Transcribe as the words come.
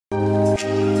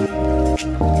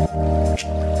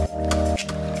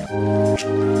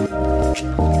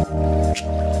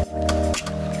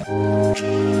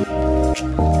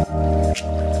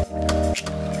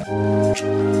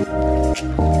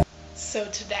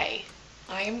today.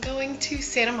 I am going to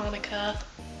Santa Monica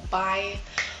by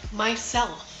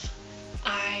myself.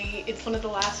 It's one of the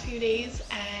last few days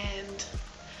and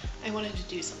I wanted to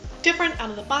do something different, out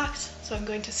of the box, so I'm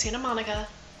going to Santa Monica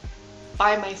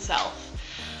by myself.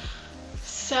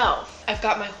 So I've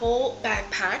got my whole bag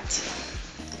packed.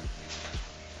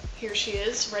 Here she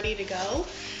is, ready to go.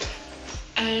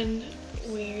 And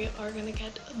we are gonna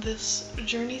get this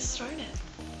journey started.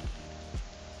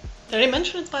 Did I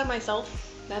mention it's by myself?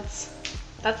 That's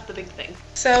the big thing.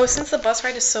 So since the bus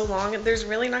ride is so long, there's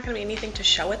really not gonna be anything to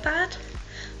show at that.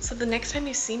 So the next time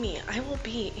you see me, I will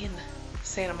be in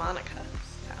Santa Monica.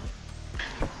 So.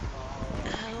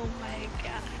 Oh my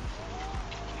god.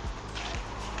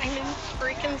 I'm in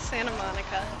freaking Santa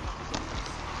Monica.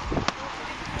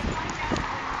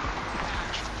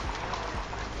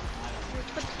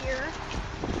 Look here.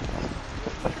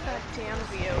 Look at that damn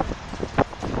view.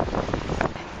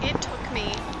 It took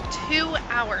me 2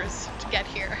 hours to get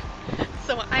here.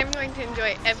 So I'm going to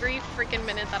enjoy every freaking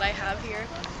minute that I have here.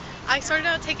 I started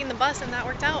out taking the bus and that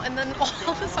worked out, and then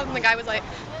all of a sudden the guy was like,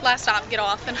 last stop, get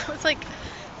off. And I was like,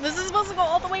 this is supposed to go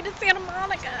all the way to Santa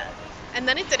Monica. And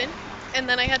then it didn't. And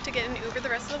then I had to get an Uber the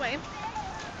rest of the way.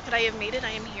 But I have made it, I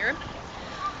am here.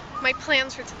 My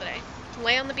plans for today: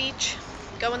 lay on the beach,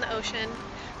 go in the ocean,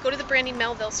 go to the Brandy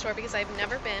Melville store because I've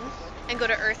never been, and go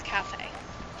to Earth Cafe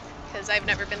because I've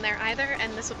never been there either,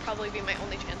 and this will probably be my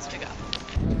only chance to go.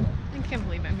 I can't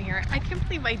believe I'm here. I can't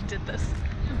believe I did this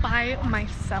by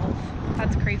myself.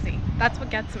 That's crazy. That's what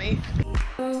gets me.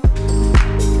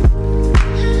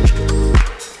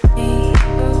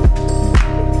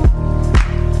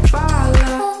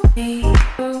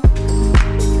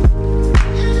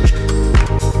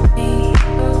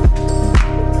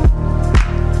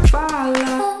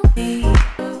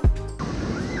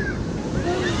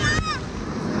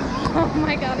 Oh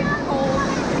my god, it's cold.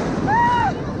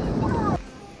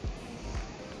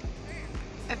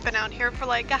 I've been out here for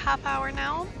like a half hour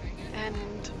now, and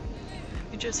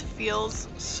it just feels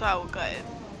so good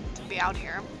to be out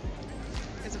here.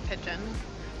 There's a pigeon.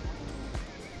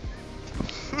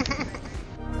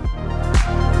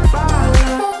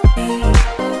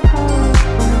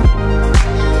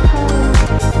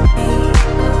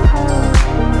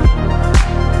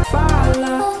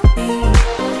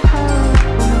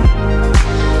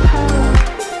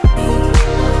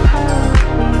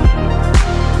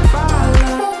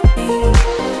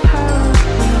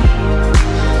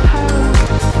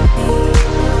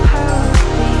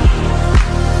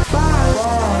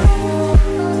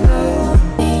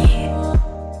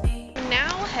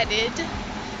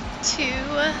 To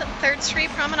 3rd Street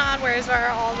Promenade, where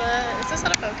all the, is this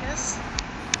out of focus?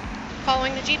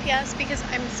 Following the GPS because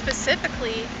I'm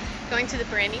specifically going to the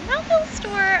Brandy Melville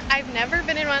store. I've never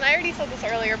been in one. I already said this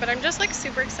earlier, but I'm just like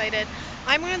super excited.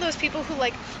 I'm one of those people who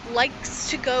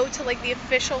likes to go to like the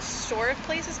official store of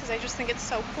places because I just think it's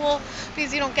so cool,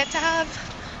 because you don't get to have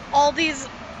all these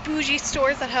bougie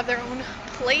stores that have their own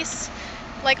place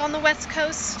like on the West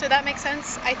Coast. Did that make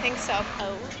sense? I think so.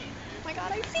 Oh my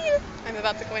god, I see it! I'm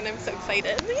about to go in, I'm so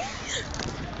excited.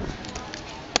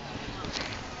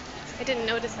 I didn't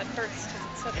notice at first because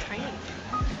it's so tiny.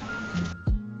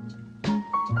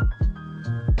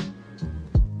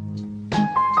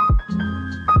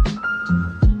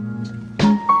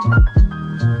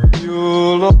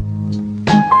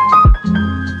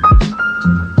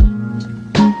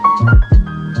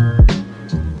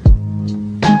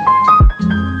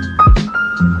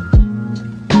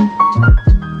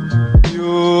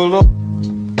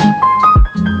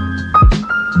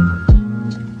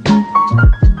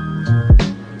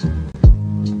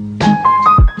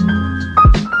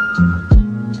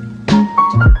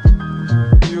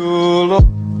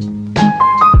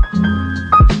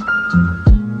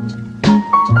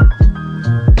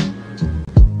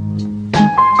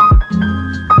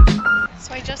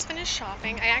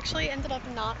 I actually ended up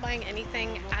not buying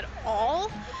anything at all.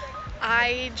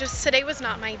 Today was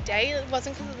not my day. It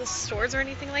wasn't because of the stores or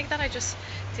anything like that. I just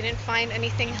didn't find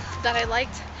anything that I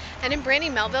liked. And in Brandy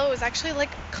Melville, it was actually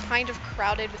like kind of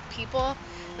crowded with people,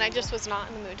 and I just was not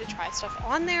in the mood to try stuff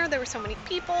on there. There were so many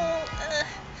people.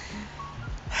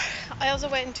 I also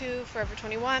went into Forever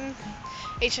 21,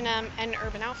 H&M, and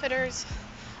Urban Outfitters.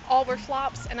 All were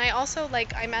flops, and I also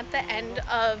I'm at the end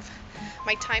of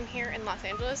my time here in Los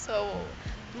Angeles, so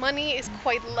money is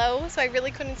quite low, so I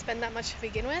really couldn't spend that much to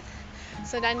begin with,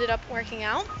 so it ended up working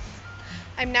out.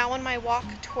 I'm now on my walk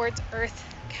towards Earth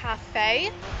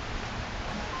Cafe.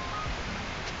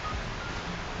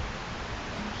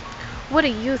 What do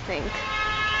you think?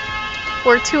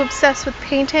 We're too obsessed with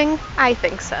painting? I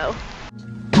think so.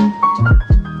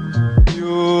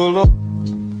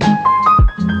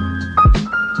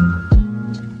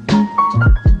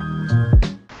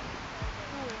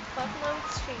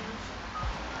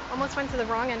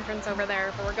 entrance over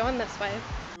there, but we're going this way.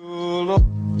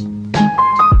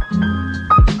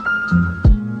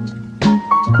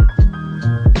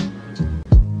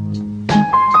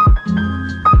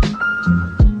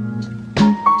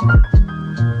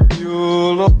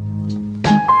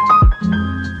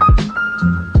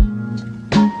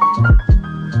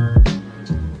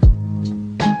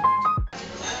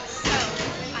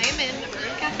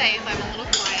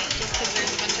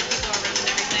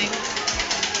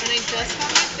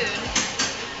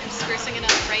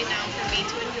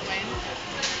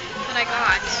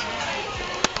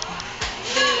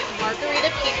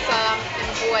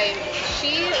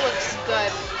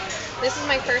 This is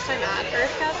my first time at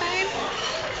Earth Cafe.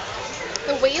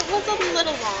 The wait was a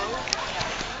little long,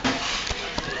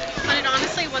 but it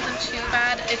honestly wasn't too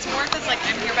bad. It's more because like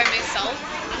I'm here by myself,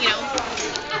 you know,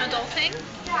 adulting.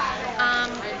 I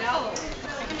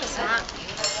can just not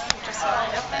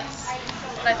get this.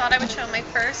 But I thought I would show my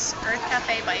first Earth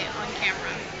Cafe bite on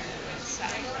camera. So I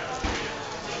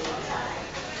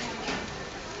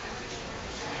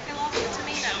lost the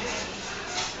tomato.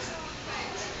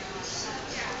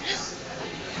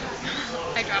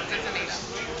 I dropped the tomato.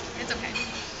 It's okay.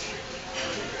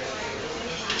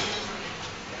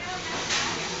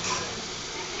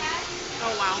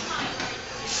 Oh wow.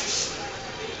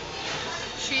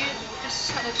 She is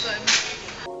so good.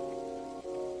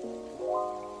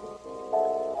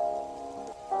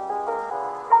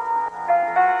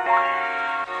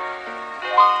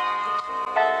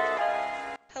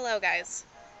 Hello guys.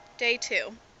 Day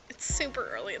 2. It's super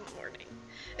early in the morning.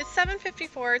 It's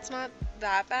 7:54. It's not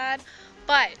that bad.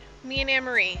 But me and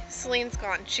Anne-Marie, Celine's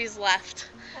gone. She's left.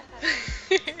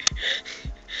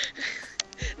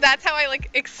 That's how I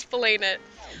like explain it.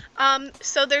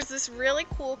 So there's this really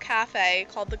cool cafe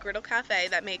called the Griddle Cafe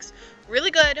that makes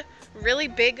really good, really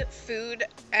big food,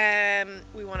 and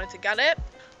we wanted to get it.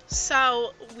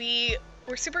 So we're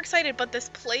super excited, but this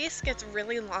place gets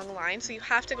really long lines, so you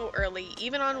have to go early,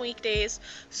 even on weekdays.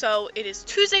 So it is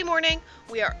Tuesday morning.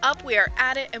 We are up, we are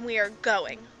at it, and we are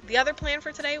going. The other plan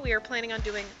for today, we are planning on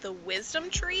doing the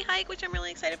Wisdom Tree hike, which I'm really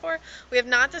excited for. We have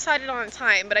not decided on a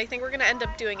time, but I think we're going to end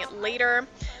up doing it later,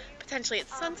 potentially at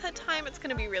sunset time. It's going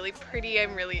to be really pretty.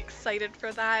 I'm really excited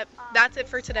for that. That's it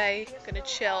for today. I'm going to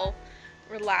chill,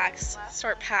 relax,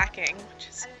 start packing, which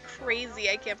is crazy.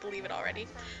 I can't believe it already.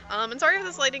 And sorry if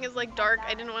this lighting is like dark.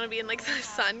 I didn't want to be in like the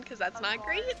sun because that's not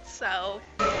great. So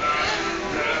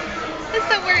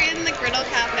we're in the Griddle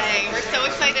Cafe. We're so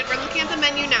excited. We're looking at the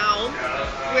menu now.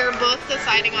 We're both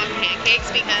deciding on pancakes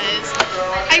because,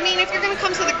 I mean, if you're going to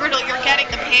come to the Griddle, you're getting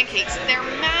the pancakes. They're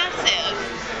massive.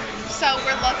 So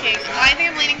we're looking. I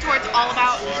think I'm leaning towards All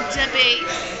About the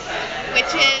Base,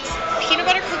 which is peanut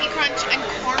butter cookie crunch and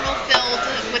caramel filled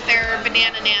with their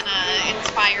banana nana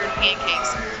inspired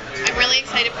pancakes. I'm really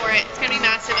excited for it. It's going to be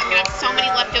massive. I'm going to have so many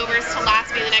leftovers to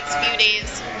last me the next few days.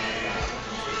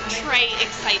 Trey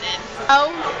excited.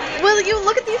 Oh, will you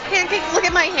look at these pancakes? Look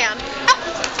at my hand.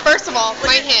 First of all,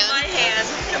 my hand. My hand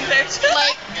compared to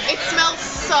like, it smells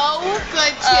so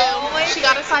good too. Oh, she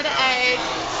got a side of eggs.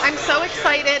 I'm so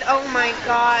excited. Oh my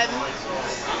god.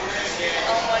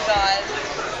 Oh my god.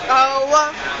 Oh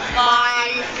my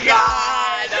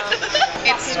god.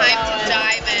 It's time to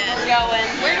dive in. We're going.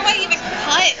 Where do I even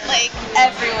cut? Like,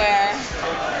 everywhere.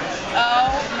 Oh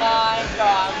my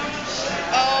god.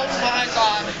 Oh my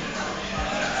god.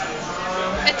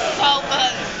 It's so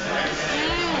good.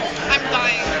 I'm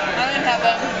dying. I'm in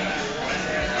heaven.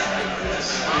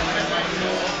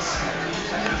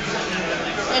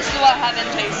 This is what heaven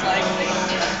tastes like.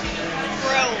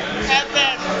 Bro,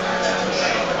 heaven.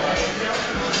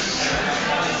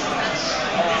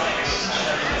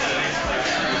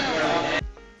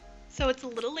 So it's a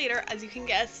little later, as you can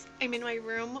guess. I'm in my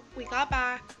room. We got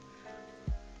back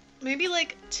maybe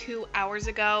like 2 hours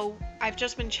ago. I've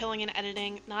just been chilling and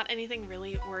editing, not anything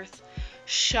really worth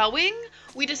showing.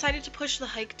 We decided to push the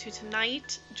hike to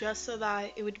tonight just so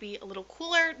that it would be a little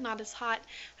cooler, not as hot,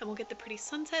 and we'll get the pretty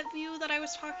sunset view that I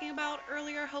was talking about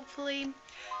earlier, hopefully.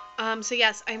 So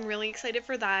yes, I'm really excited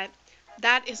for that.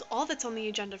 That is all that's on the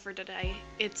agenda for today.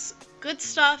 It's good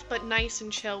stuff, but nice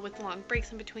and chill with long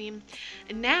breaks in between.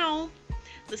 And now,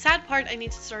 the sad part, I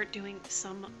need to start doing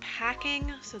some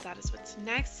packing, so that is what's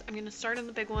next. I'm going to start on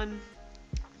the big one.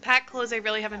 Pack clothes I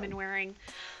really haven't been wearing,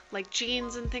 like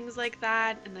jeans and things like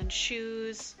that, and then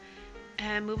shoes,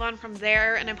 and move on from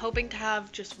there. And I'm hoping to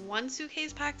have just one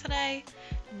suitcase packed today,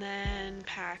 and then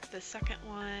pack the second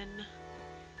one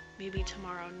maybe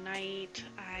tomorrow night.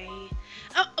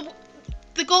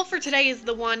 The goal for today is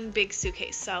the one big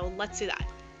suitcase, so let's do that.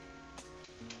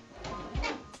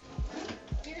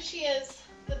 Here she is,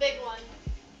 the big one.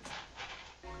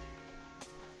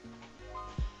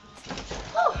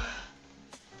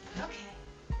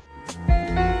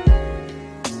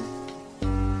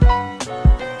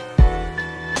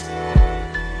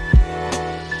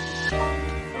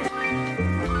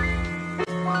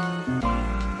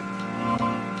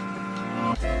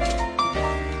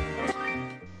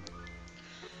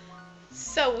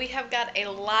 So we have got a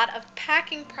lot of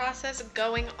packing process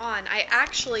going on. I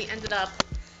actually ended up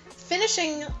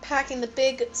finishing packing the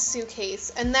big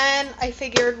suitcase, and then I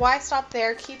figured, why stop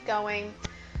there, keep going.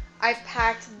 I've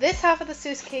packed this half of the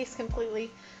suitcase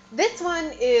completely. This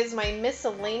one is my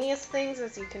miscellaneous things.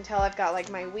 As you can tell, I've got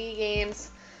like my Wii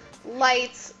games,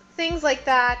 lights, things like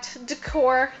that,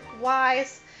 decor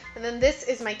wise. And then this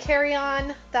is my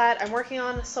carry-on that I'm working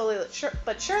on slowly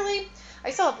but surely.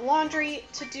 I still have laundry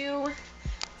to do,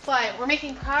 but we're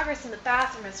making progress in the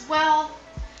bathroom as well.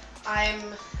 I'm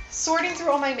sorting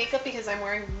through all my makeup because I'm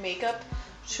wearing makeup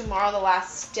tomorrow, the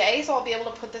last day, so I'll be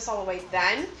able to put this all away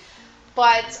then.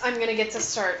 But I'm going to get to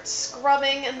start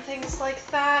scrubbing and things like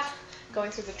that,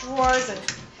 going through the drawers and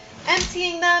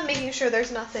emptying them, making sure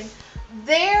there's nothing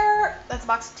there. That's a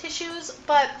box of tissues,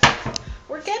 but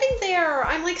we're getting there.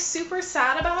 I'm like super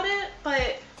sad about it,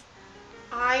 but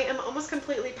I am almost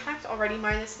completely packed already,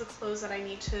 minus the clothes that I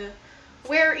need to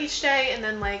wear each day and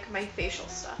then like my facial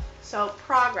stuff. So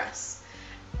progress.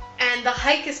 And the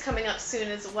hike is coming up soon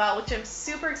as well, which I'm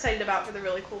super excited about for the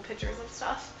really cool pictures and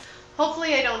stuff.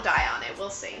 Hopefully I don't die on it. We'll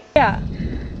see. Yeah.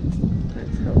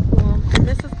 That's so cool. And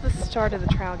this is the start of the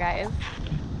trail, guys.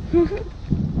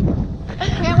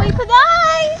 Can't wait to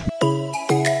die!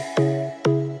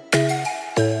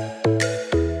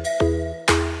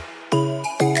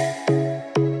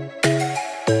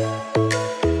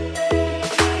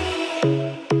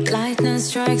 Lightning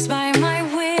strikes by my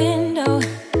window.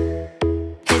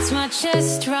 Hits my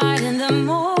chest right in the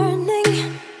morning.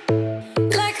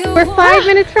 We're 5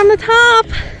 minutes from the top.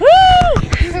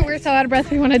 Woo! We're so out of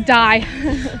breath we want to die.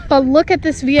 But look at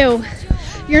this view.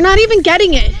 You're not even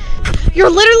getting it. You're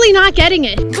literally not getting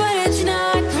it. But it's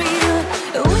not real.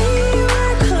 We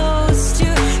were close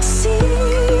to see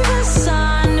the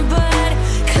sun, but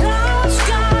clouds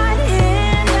got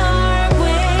in our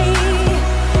way.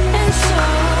 And so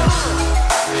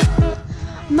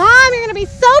Mom, you're gonna be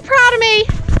so proud of me.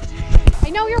 I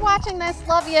know you're watching this.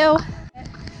 Love you.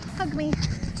 Hug me.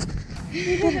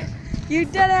 You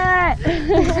did it! I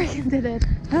freaking did it.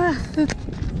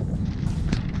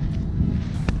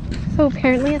 So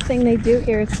apparently a thing they do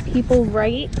here is people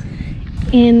write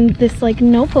in this like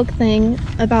notebook thing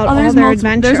about all their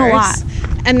adventures. There's a lot.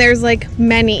 And there's like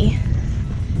many.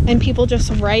 And people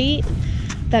just write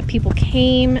that people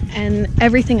came and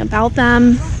everything about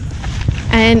them.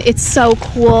 And it's so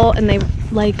cool, and they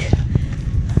like,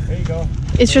 There you go.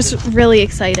 it's just really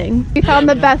exciting. We found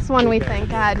the best one, we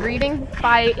think. Reading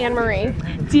by Anne-Marie.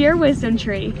 Dear Wisdom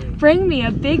Tree, bring me a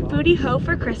big booty hoe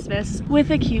for Christmas with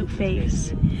a cute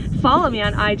face. Follow me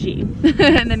on IG.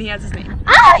 And then he has his name.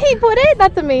 Ah, he put it?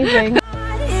 That's amazing.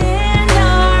 in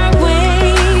our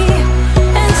way.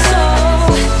 And so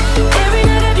every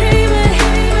night I dream it.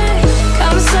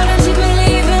 I'm starting to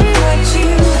believe in what you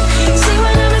say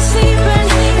when I'm asleep, and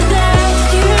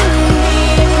that you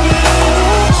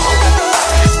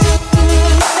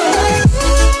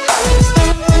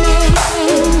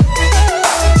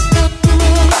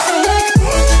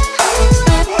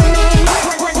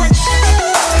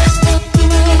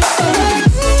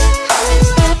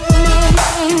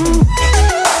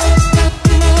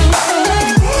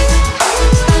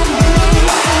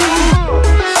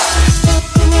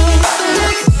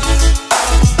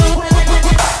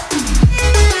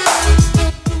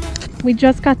We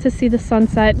just got to see the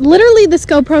sunset. Literally, this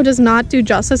GoPro does not do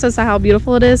justice as to how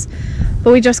beautiful it is,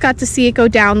 but we just got to see it go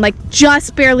down, like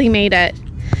just barely made it.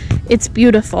 It's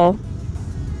beautiful.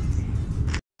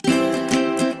 That's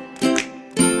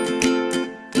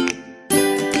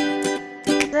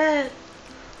it.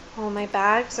 All my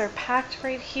bags are packed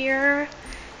right here,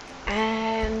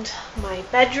 and my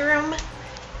bedroom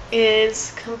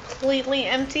is completely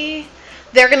empty.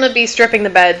 They're gonna be stripping the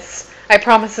beds. I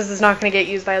promise this is not going to get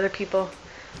used by other people,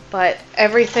 but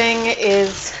everything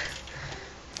is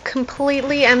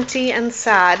completely empty and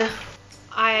sad.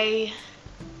 I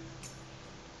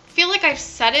feel like I've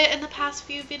said it in the past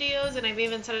few videos, and I've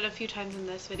even said it a few times in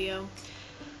this video,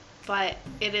 but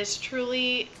it is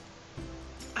truly,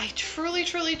 I truly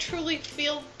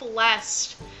feel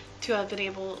blessed to have been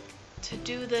able to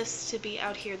do this, to be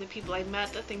out here, the people I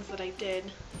met, the things that I did.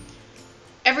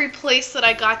 Every place that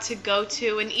I got to go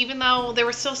to, and even though there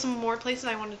were still some more places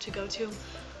I wanted to go to,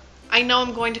 I know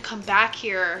I'm going to come back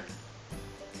here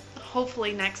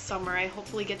hopefully next summer. I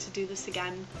hopefully get to do this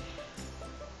again.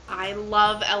 I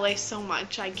love LA so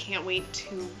much. I can't wait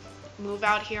to move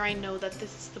out here. I know that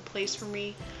this is the place for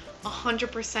me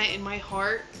 100% in my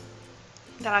heart,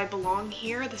 that I belong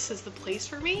here. This is the place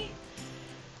for me.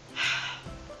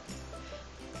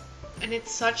 And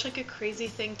it's such like a crazy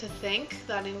thing to think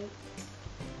that in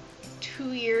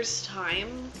 2 years'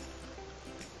 time,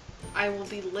 I will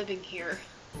be living here.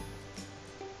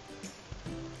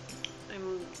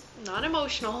 I'm not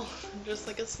emotional, just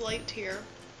like a slight tear.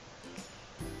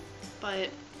 But,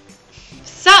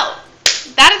 so,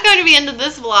 that is going to be the end of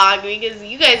this vlog because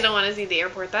you guys don't want to see the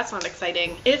airport. That's not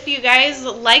exciting. If you guys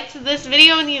liked this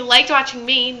video and you liked watching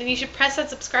me, then you should press that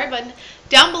subscribe button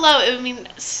down below. It would mean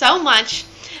so much.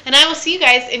 And I will see you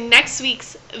guys in next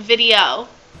week's video.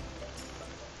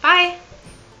 Bye.